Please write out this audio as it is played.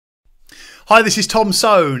Hi, this is Tom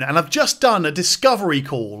Soane, and I've just done a discovery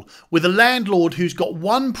call with a landlord who's got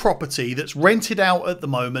one property that's rented out at the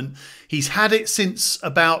moment. He's had it since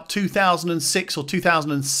about 2006 or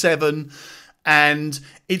 2007, and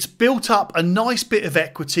it's built up a nice bit of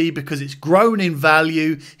equity because it's grown in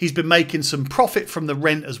value. He's been making some profit from the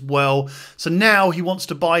rent as well. So now he wants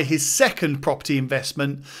to buy his second property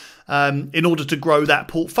investment in order to grow that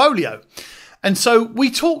portfolio. And so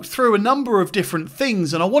we talked through a number of different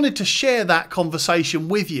things, and I wanted to share that conversation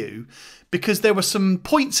with you because there were some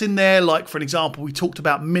points in there, like, for an example, we talked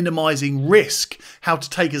about minimizing risk, how to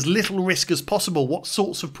take as little risk as possible, what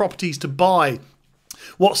sorts of properties to buy,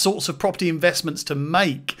 what sorts of property investments to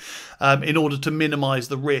make in order to minimize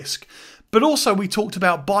the risk. But also we talked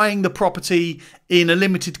about buying the property in a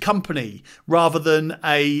limited company rather than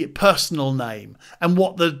a personal name, and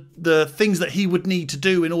what the things that he would need to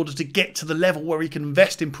do in order to get to the level where he can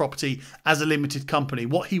invest in property as a limited company,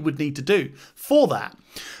 what he would need to do for that.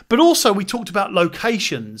 But also we talked about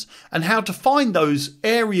locations and how to find those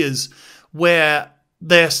areas where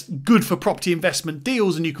they're good for property investment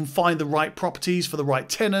deals and you can find the right properties for the right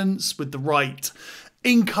tenants with the right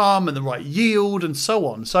income and the right yield and so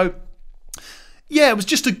on. So yeah, it was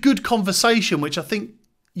just a good conversation, which I think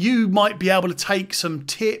you might be able to take some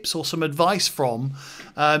tips or some advice from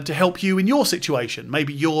to help you in your situation.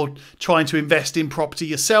 Maybe you're trying to invest in property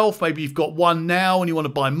yourself. Maybe you've got one now and you want to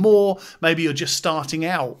buy more. Maybe you're just starting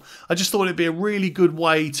out. I just thought it'd be a really good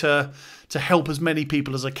way to help as many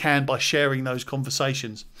people as I can by sharing those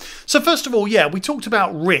conversations. So first of all, yeah, we talked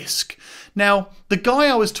about risk. Now, the guy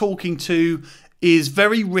I was talking to is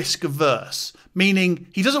very risk averse, meaning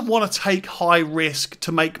he doesn't want to take high risk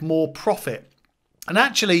to make more profit. And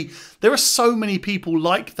actually, there are so many people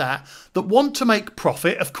like that want to make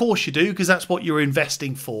profit. Of course you do, because that's what you're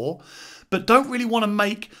investing for, but don't really want to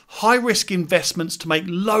make high risk investments to make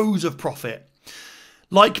loads of profit.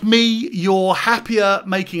 Like me, you're happier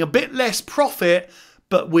making a bit less profit,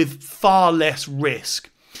 but with far less risk.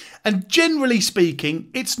 And generally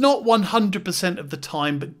speaking, it's not 100% of the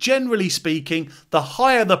time, but generally speaking, the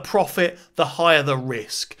higher the profit, the higher the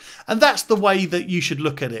risk. And that's the way that you should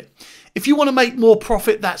look at it. If you want to make more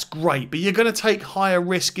profit, that's great, but you're going to take higher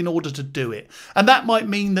risk in order to do it. And that might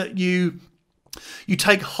mean that you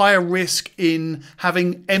take higher risk in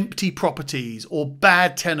having empty properties or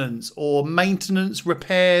bad tenants or maintenance,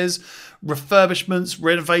 repairs, refurbishments,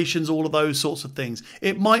 renovations, all of those sorts of things.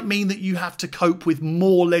 It might mean that you have to cope with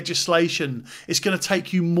more legislation. It's going to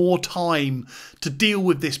take you more time to deal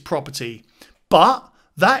with this property. But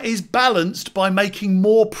that is balanced by making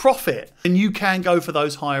more profit, and you can go for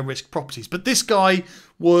those higher risk properties. But this guy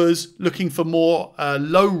was looking for more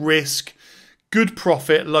low risk, good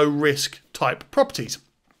profit, low risk type properties.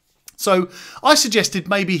 So I suggested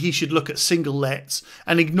maybe he should look at single lets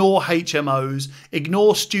and ignore HMOs,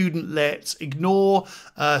 ignore student lets, ignore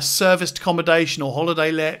serviced accommodation or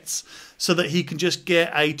holiday lets, so that he can just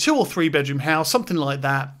get a 2 or 3 bedroom house, something like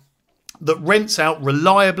that rents out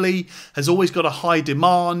reliably, has always got a high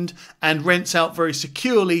demand, and rents out very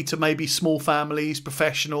securely to maybe small families,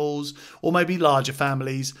 professionals, or maybe larger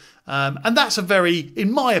families. And that's a very,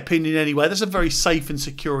 in my opinion anyway, that's a very safe and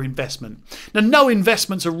secure investment. Now, no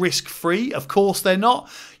investments are risk-free. Of course they're not.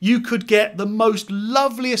 You could get the most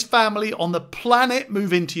loveliest family on the planet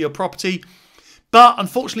move into your property, but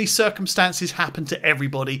unfortunately circumstances happen to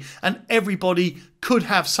everybody, and everybody could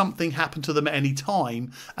have something happen to them at any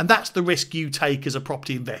time. And that's the risk you take as a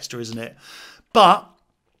property investor, isn't it? But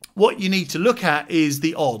what you need to look at is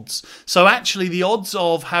the odds. So actually the odds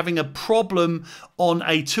of having a problem on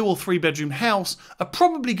a 2 or 3 bedroom house are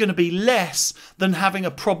probably going to be less than having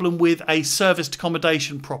a problem with a serviced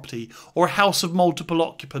accommodation property or a house of multiple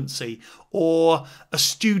occupancy or a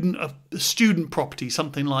student property,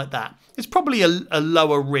 something like that. It's probably a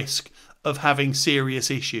lower risk of having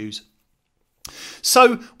serious issues.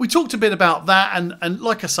 So we talked a bit about that, and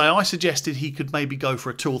like I say, I suggested he could maybe go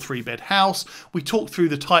for a 2 or 3 bed house. We talked through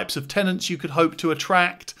the types of tenants you could hope to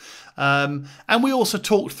attract, and we also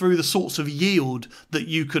talked through the sorts of yield that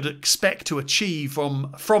you could expect to achieve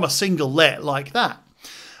from a single let like that.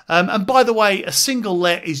 And by the way, a single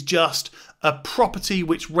let is just a property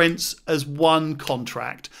which rents as one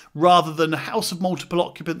contract, rather than a house of multiple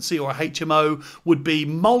occupancy or a HMO would be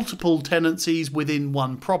multiple tenancies within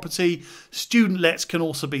one property. Student lets can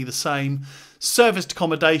also be the same. Serviced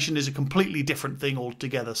accommodation is a completely different thing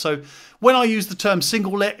altogether. So when I use the term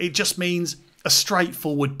single let, it just means a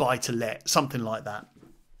straightforward buy to let, something like that.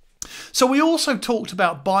 So we also talked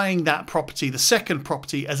about buying that property, the second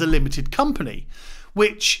property, as a limited company,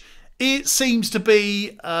 which it seems to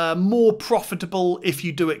be more profitable if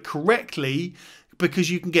you do it correctly because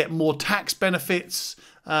you can get more tax benefits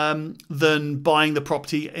than buying the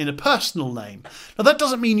property in a personal name. Now, that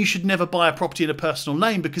doesn't mean you should never buy a property in a personal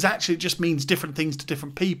name, because actually it just means different things to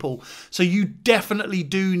different people. So you definitely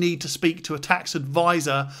do need to speak to a tax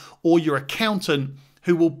advisor or your accountant,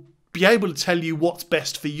 who will be able to tell you what's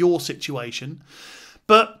best for your situation.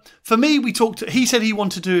 But for me, he said he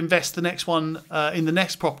wanted to invest the next one in the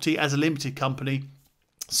next property as a limited company.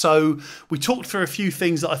 So we talked through a few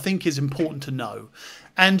things that I think is important to know.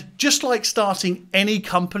 And just like starting any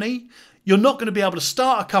company, you're not going to be able to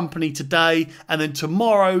start a company today and then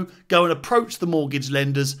tomorrow go and approach the mortgage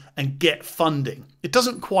lenders and get funding. It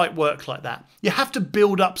doesn't quite work like that. You have to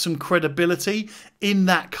build up some credibility in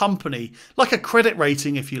that company, like a credit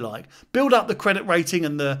rating, if you like. Build up the credit rating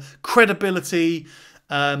and the credibility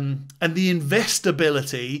and the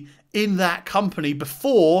investability in that company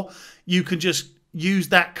before you can just use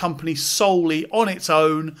that company solely on its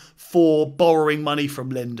own for borrowing money from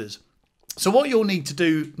lenders. So what you'll need to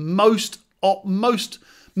do most of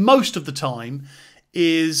the time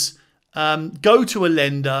is go to a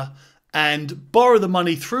lender and borrow the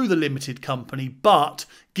money through the limited company, but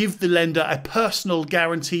give the lender a personal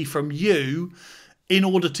guarantee from you in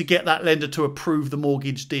order to get that lender to approve the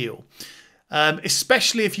mortgage deal.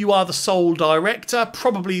 Especially if you are the sole director,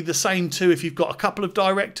 probably the same too if you've got a couple of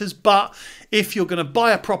directors. But if you're going to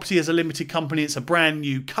buy a property as a limited company, it's a brand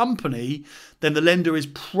new company, then the lender is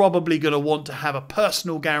probably going to want to have a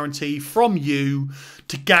personal guarantee from you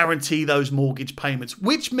to guarantee those mortgage payments,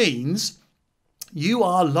 which means you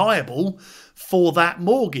are liable for that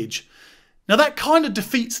mortgage. Now, that kind of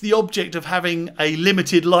defeats the object of having a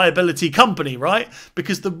limited liability company, right?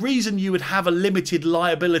 Because the reason you would have a limited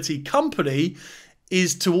liability company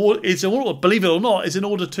is believe it or not, is in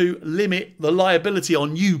order to limit the liability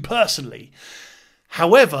on you personally.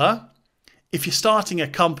 However, if you're starting a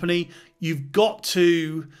company, you've got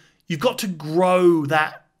to grow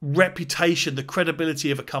that reputation, the credibility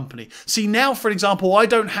of a company. See, now, for example, I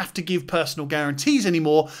don't have to give personal guarantees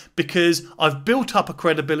anymore because I've built up a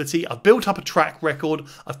credibility, I've built up a track record,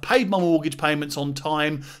 I've paid my mortgage payments on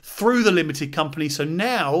time through the limited company. So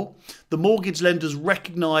now the mortgage lenders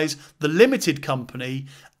recognize the limited company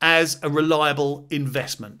as a reliable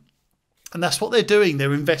investment. And that's what they're doing.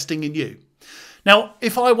 They're investing in you. Now,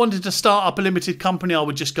 if I wanted to start up a limited company, I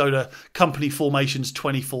would just go to company formations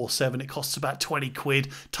 24/7. It costs about 20 quid,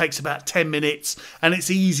 takes about 10 minutes, and it's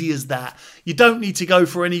easy as that. You don't need to go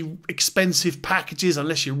for any expensive packages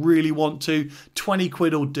unless you really want to. 20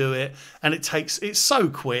 quid will do it, and it's so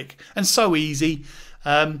quick and so easy.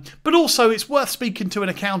 But also, it's worth speaking to an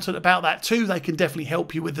accountant about that too. They can definitely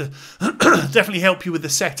help you with the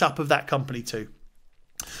setup of that company too.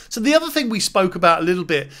 So the other thing we spoke about a little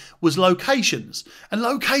bit was locations. And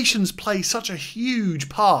locations play such a huge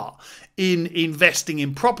part in investing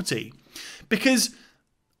in property. Because,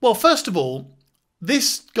 well, first of all,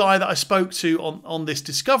 this guy that I spoke to on this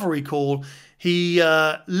discovery call, he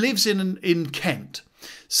lives in Kent.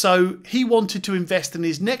 So he wanted to invest in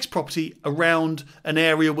his next property around an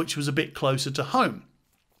area which was a bit closer to home,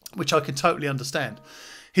 which I can totally understand.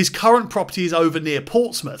 His current property is over near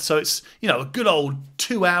Portsmouth, so it's, you know, a good old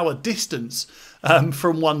 2-hour distance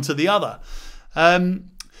from one to the other.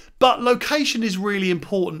 But location is really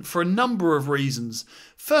important for a number of reasons.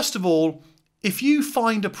 First of all, if you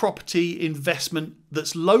find a property investment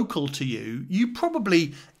that's local to you, you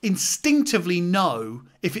probably instinctively know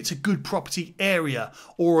if it's a good property area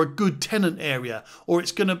or a good tenant area, or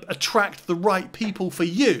it's going to attract the right people for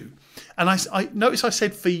you. And I notice I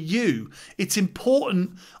said for you. It's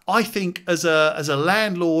important, I think, as a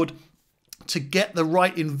landlord, to get the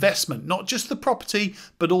right investment, not just the property,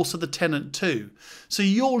 but also the tenant too. So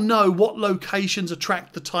you'll know what locations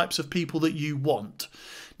attract the types of people that you want.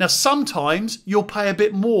 Now, sometimes you'll pay a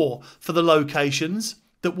bit more for the locations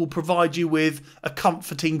that will provide you with a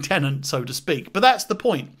comforting tenant, so to speak. But that's the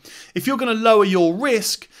point. If you're going to lower your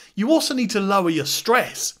risk, you also need to lower your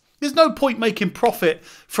stress. There's no point making profit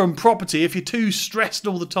from property if you're too stressed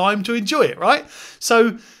all the time to enjoy it, right?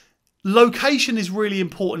 So location is really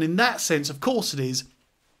important in that sense. Of course it is.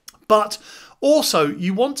 But also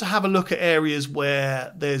you want to have a look at areas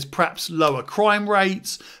where there's perhaps lower crime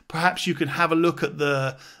rates. Perhaps you can have a look at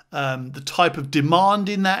the type of demand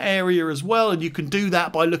in that area as well, and you can do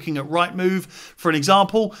that by looking at Rightmove. For an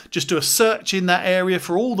example, just do a search in that area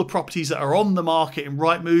for all the properties that are on the market in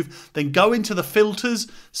Rightmove, then go into the filters,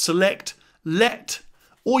 select let,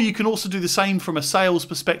 or you can also do the same from a sales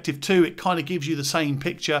perspective too. It kind of gives you the same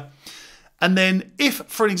picture. And then if,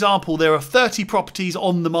 for example, there are 30 properties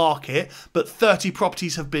on the market, but 30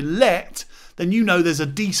 properties have been let, then you know there's a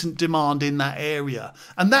decent demand in that area.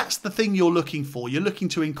 And that's the thing you're looking for. You're looking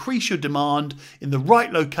to increase your demand in the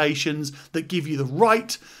right locations that give you the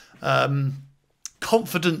right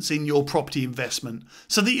confidence in your property investment,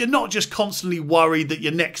 so that you're not just constantly worried that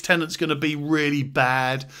your next tenant's going to be really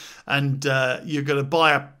bad and you're going to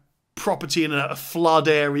buy a property in a flood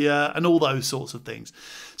area and all those sorts of things.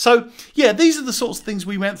 So yeah, these are the sorts of things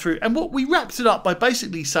we went through, and what we wrapped it up by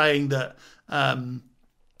basically saying that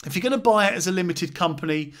if you're going to buy it as a limited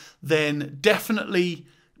company, then definitely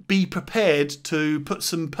be prepared to put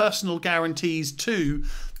some personal guarantees to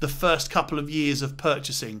the first couple of years of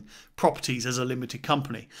purchasing properties as a limited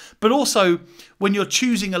company. But also, when you're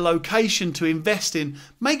choosing a location to invest in,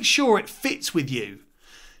 make sure it fits with you.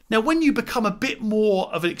 Now, when you become a bit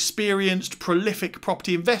more of an experienced, prolific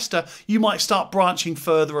property investor, you might start branching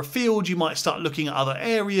further afield. You might start looking at other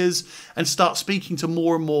areas and start speaking to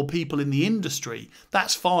more and more people in the industry.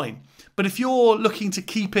 That's fine. But if you're looking to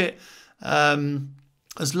keep it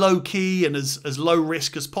as low key and as low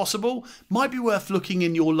risk as possible, might be worth looking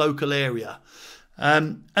in your local area.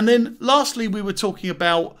 And then lastly, we were talking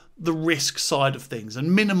about the risk side of things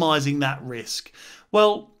and minimizing that risk.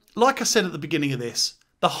 Well, like I said at the beginning of this,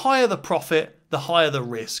 the higher the profit, the higher the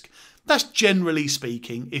risk. That's generally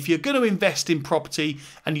speaking. If you're going to invest in property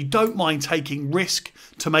and you don't mind taking risk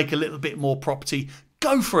to make a little bit more property,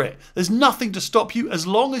 go for it. There's nothing to stop you as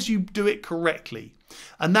long as you do it correctly.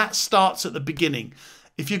 And that starts at the beginning.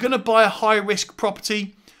 If you're going to buy a high risk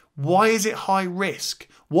property, why is it high risk?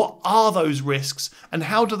 What are those risks and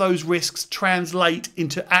how do those risks translate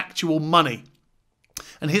into actual money?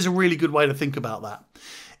 And here's a really good way to think about that.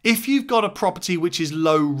 If you've got a property which is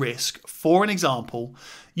low risk, for an example,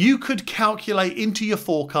 you could calculate into your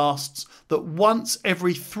forecasts that once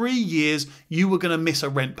every 3 years you were going to miss a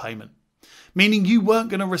rent payment, meaning you weren't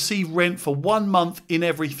going to receive rent for 1 month in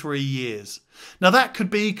every 3 years. Now that could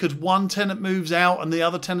be because one tenant moves out and the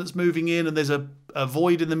other tenant's moving in and there's a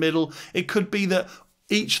void in the middle. It could be that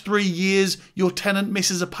each 3 years your tenant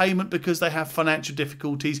misses a payment because they have financial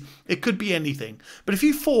difficulties. It could be anything. But if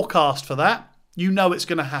you forecast for that, you know it's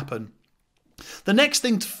going to happen. The next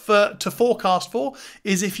thing to forecast for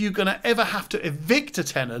is if you're going to ever have to evict a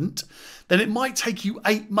tenant, then it might take you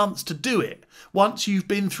 8 months to do it. Once you've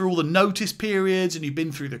been through all the notice periods and you've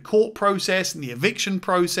been through the court process and the eviction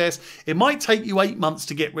process, it might take you 8 months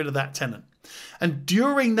to get rid of that tenant. And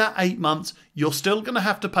during that 8 months, you're still going to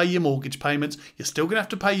have to pay your mortgage payments. You're still going to have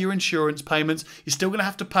to pay your insurance payments. You're still going to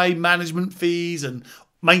have to pay management fees and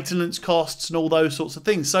maintenance costs and all those sorts of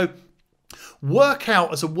things. So work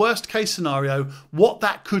out as a worst case scenario what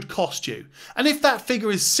that could cost you. And if that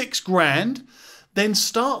figure is 6 grand, then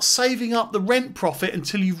start saving up the rent profit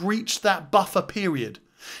until you've reached that buffer period.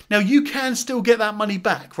 Now you can still get that money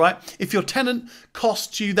back, right? If your tenant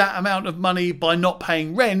costs you that amount of money by not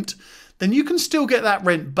paying rent, then you can still get that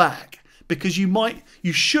rent back because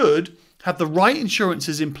you should have the right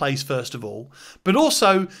insurances in place first of all, but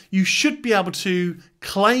also you should be able to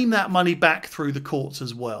claim that money back through the courts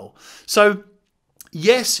as well. So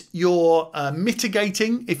yes, you're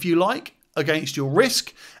mitigating, if you like, against your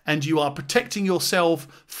risk and you are protecting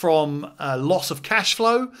yourself from loss of cash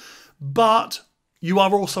flow, but you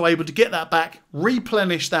are also able to get that back,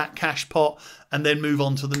 replenish that cash pot and then move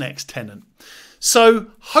on to the next tenant.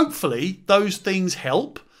 So hopefully those things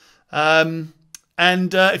help. And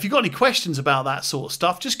if you've got any questions about that sort of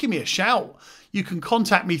stuff, just give me a shout. You can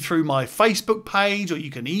contact me through my Facebook page or you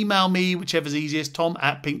can email me, whichever's easiest,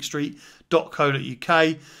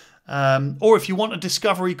 tom@pinkstreet.co.uk. Or if you want a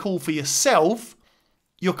discovery call for yourself,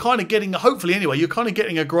 you're kind of getting, hopefully anyway, you're kind of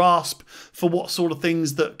getting a grasp for what sort of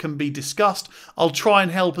things that can be discussed. I'll try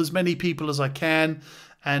and help as many people as I can.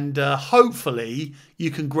 And hopefully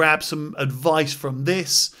you can grab some advice from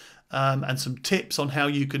this and some tips on how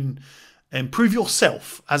you can improve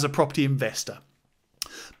yourself as a property investor.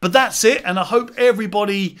 But that's it, and I hope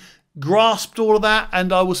everybody grasped all of that,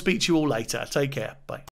 and I will speak to you all later. Take care. Bye.